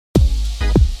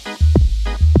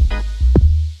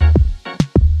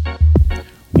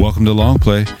Welcome to Long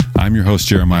Play. I'm your host,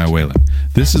 Jeremiah Whalen.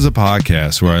 This is a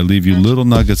podcast where I leave you little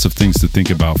nuggets of things to think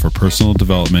about for personal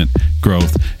development,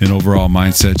 growth, and overall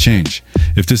mindset change.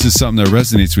 If this is something that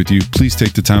resonates with you, please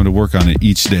take the time to work on it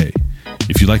each day.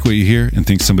 If you like what you hear and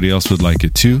think somebody else would like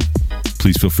it too,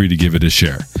 please feel free to give it a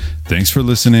share. Thanks for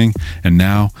listening, and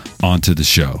now on to the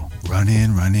show. Run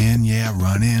in, yeah,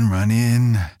 run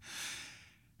in.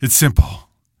 It's simple.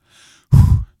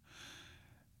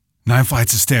 9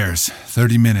 flights of stairs,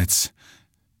 30 minutes,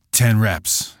 10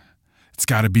 reps. It's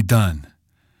got to be done.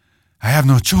 I have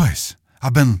no choice.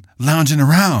 I've been lounging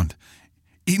around,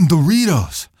 eating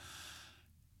Doritos,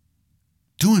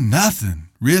 doing nothing,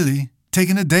 really,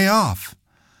 taking a day off.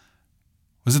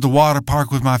 Was at the water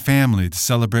park with my family to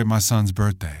celebrate my son's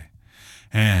birthday.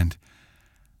 And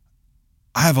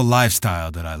I have a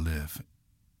lifestyle that I live,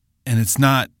 and it's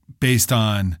not based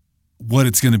on what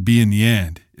it's going to be in the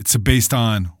end. It's based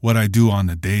on what I do on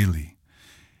the daily.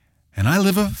 And I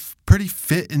live a pretty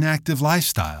fit and active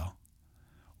lifestyle.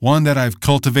 One that I've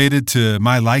cultivated to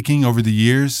my liking over the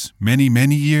years, many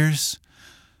years.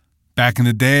 Back in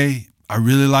the day, I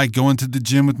really liked going to the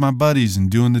gym with my buddies and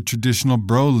doing the traditional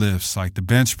bro lifts like the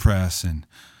bench press and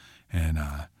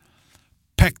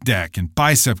pec deck and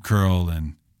bicep curl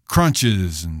and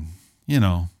crunches and,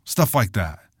 stuff like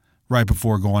that. Right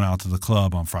before going out to the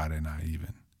club on Friday night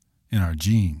even, in our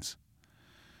jeans.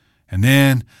 And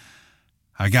then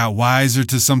I got wiser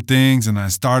to some things and I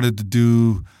started to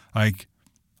do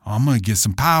I'm going to get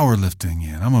some powerlifting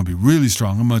in. I'm going to be really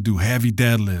strong. I'm going to do heavy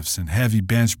deadlifts and heavy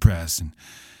bench press and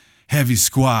heavy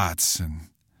squats. And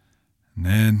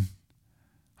then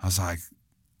I was like,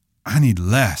 I need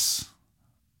less.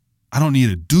 I don't need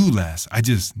to do less. I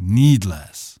just need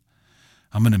less.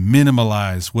 I'm going to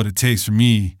minimalize what it takes for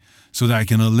me so that I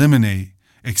can eliminate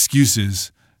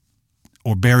excuses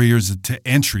or barriers to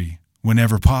entry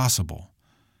whenever possible.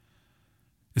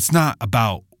 It's not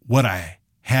about what I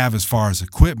have as far as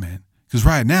equipment, because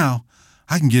right now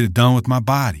I can get it done with my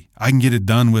body. I can get it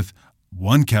done with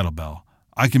one kettlebell.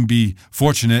 I can be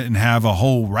fortunate and have a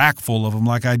whole rack full of them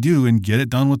like I do and get it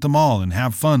done with them all and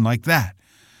have fun like that.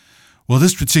 Well,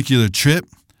 this particular trip,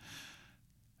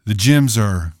 the gyms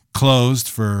are closed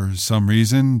for some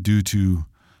reason due to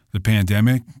the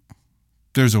pandemic.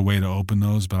 There's a way to open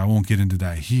those, but I won't get into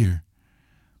that here.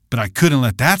 But I couldn't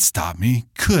let that stop me,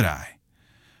 could I?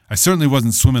 I certainly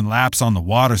wasn't swimming laps on the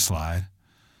water slide,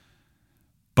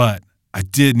 but I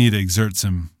did need to exert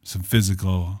some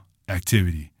physical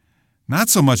activity. Not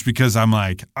so much because I'm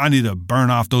like, I need to burn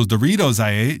off those Doritos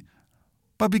I ate,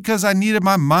 but because I needed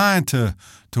my mind to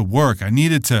work. I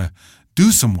needed to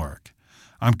do some work.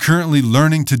 I'm currently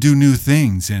learning to do new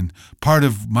things, and part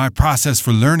of my process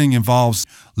for learning involves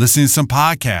listening to some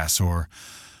podcasts or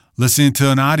listening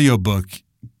to an audiobook,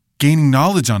 gaining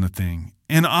knowledge on a thing.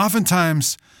 And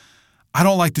oftentimes, I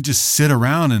don't like to just sit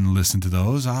around and listen to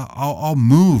those. I'll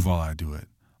move while I do it.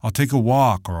 I'll take a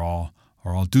walk or I'll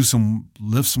lift some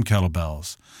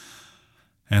kettlebells.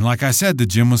 And like I said, the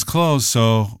gym was closed,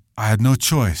 so I had no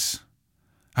choice.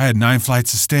 I had 9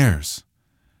 flights of stairs.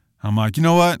 I'm like, you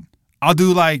know what? I'll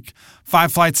do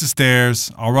 5 flights of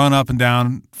stairs. I'll run up and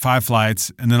down 5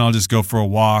 flights, and then I'll just go for a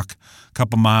walk, a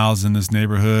couple miles in this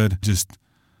neighborhood, just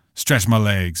stretch my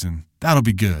legs, and that'll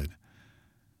be good.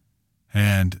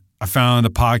 And I found a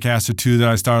podcast or two that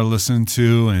I started listening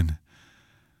to, and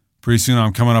pretty soon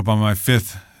I'm coming up on my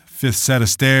fifth set of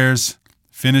stairs,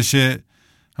 finish it.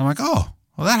 I'm like, oh,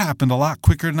 well, that happened a lot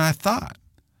quicker than I thought.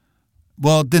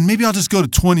 Well, then maybe I'll just go to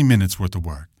 20 minutes worth of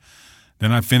work.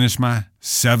 Then I finish my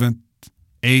 7th,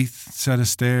 8th set of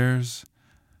stairs.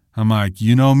 I'm like,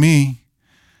 you know me.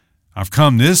 I've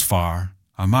come this far.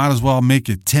 I might as well make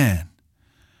it 10.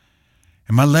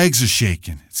 And my legs are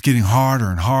shaking. It's getting harder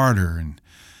and harder. And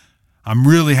I'm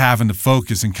really having to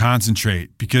focus and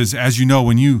concentrate because, as you know,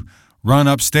 when you run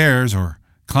upstairs or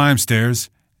climb stairs,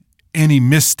 any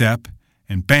misstep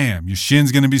and bam, your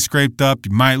shin's going to be scraped up.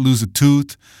 You might lose a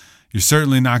tooth. You're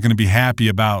certainly not going to be happy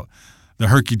about the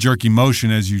herky-jerky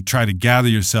motion as you try to gather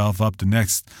yourself up the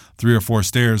next 3 or 4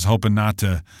 stairs, hoping not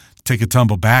to take a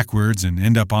tumble backwards and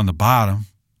end up on the bottom.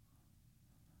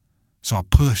 So I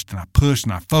pushed and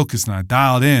I focused and I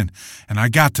dialed in, and I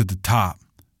got to the top.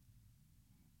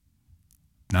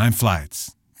 9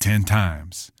 flights, 10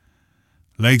 times.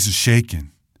 Legs are shaking.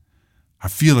 I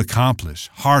feel accomplished.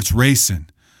 Heart's racing.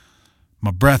 My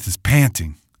breath is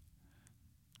panting.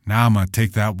 Now I'm going to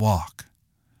take that walk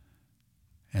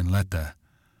and let the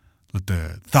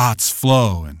thoughts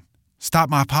flow and stop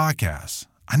my podcast.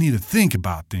 I need to think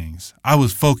about things. I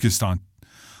was focused on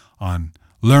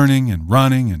learning and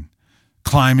running and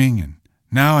climbing, and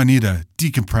now I need to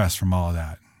decompress from all of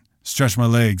that, stretch my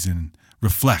legs, and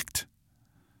reflect.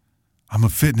 I'm a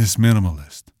fitness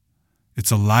minimalist.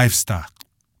 It's a lifestyle.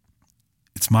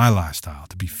 It's my lifestyle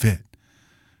to be fit,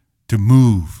 to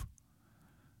move,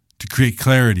 to create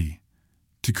clarity,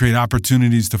 to create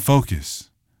opportunities to focus.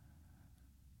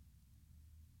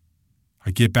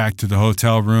 I get back to the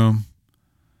hotel room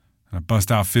and I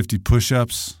bust out 50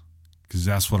 push-ups because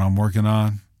that's what I'm working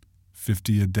on,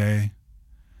 50 a day.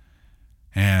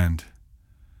 And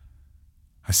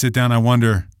I sit down and I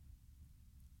wonder,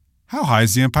 how high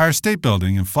is the Empire State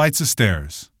Building in flights of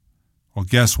stairs? Well,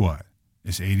 guess what?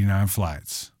 It's 89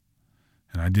 flights.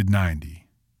 And I did 90.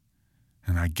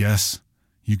 And I guess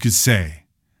you could say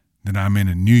that I'm in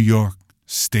a New York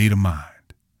state of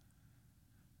mind.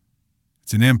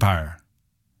 It's an empire.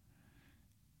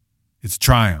 It's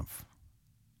triumph.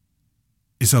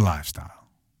 It's a lifestyle.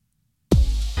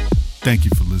 Thank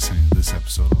you for listening to this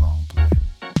episode of Long Play.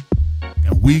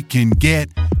 And we can get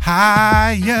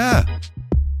higher.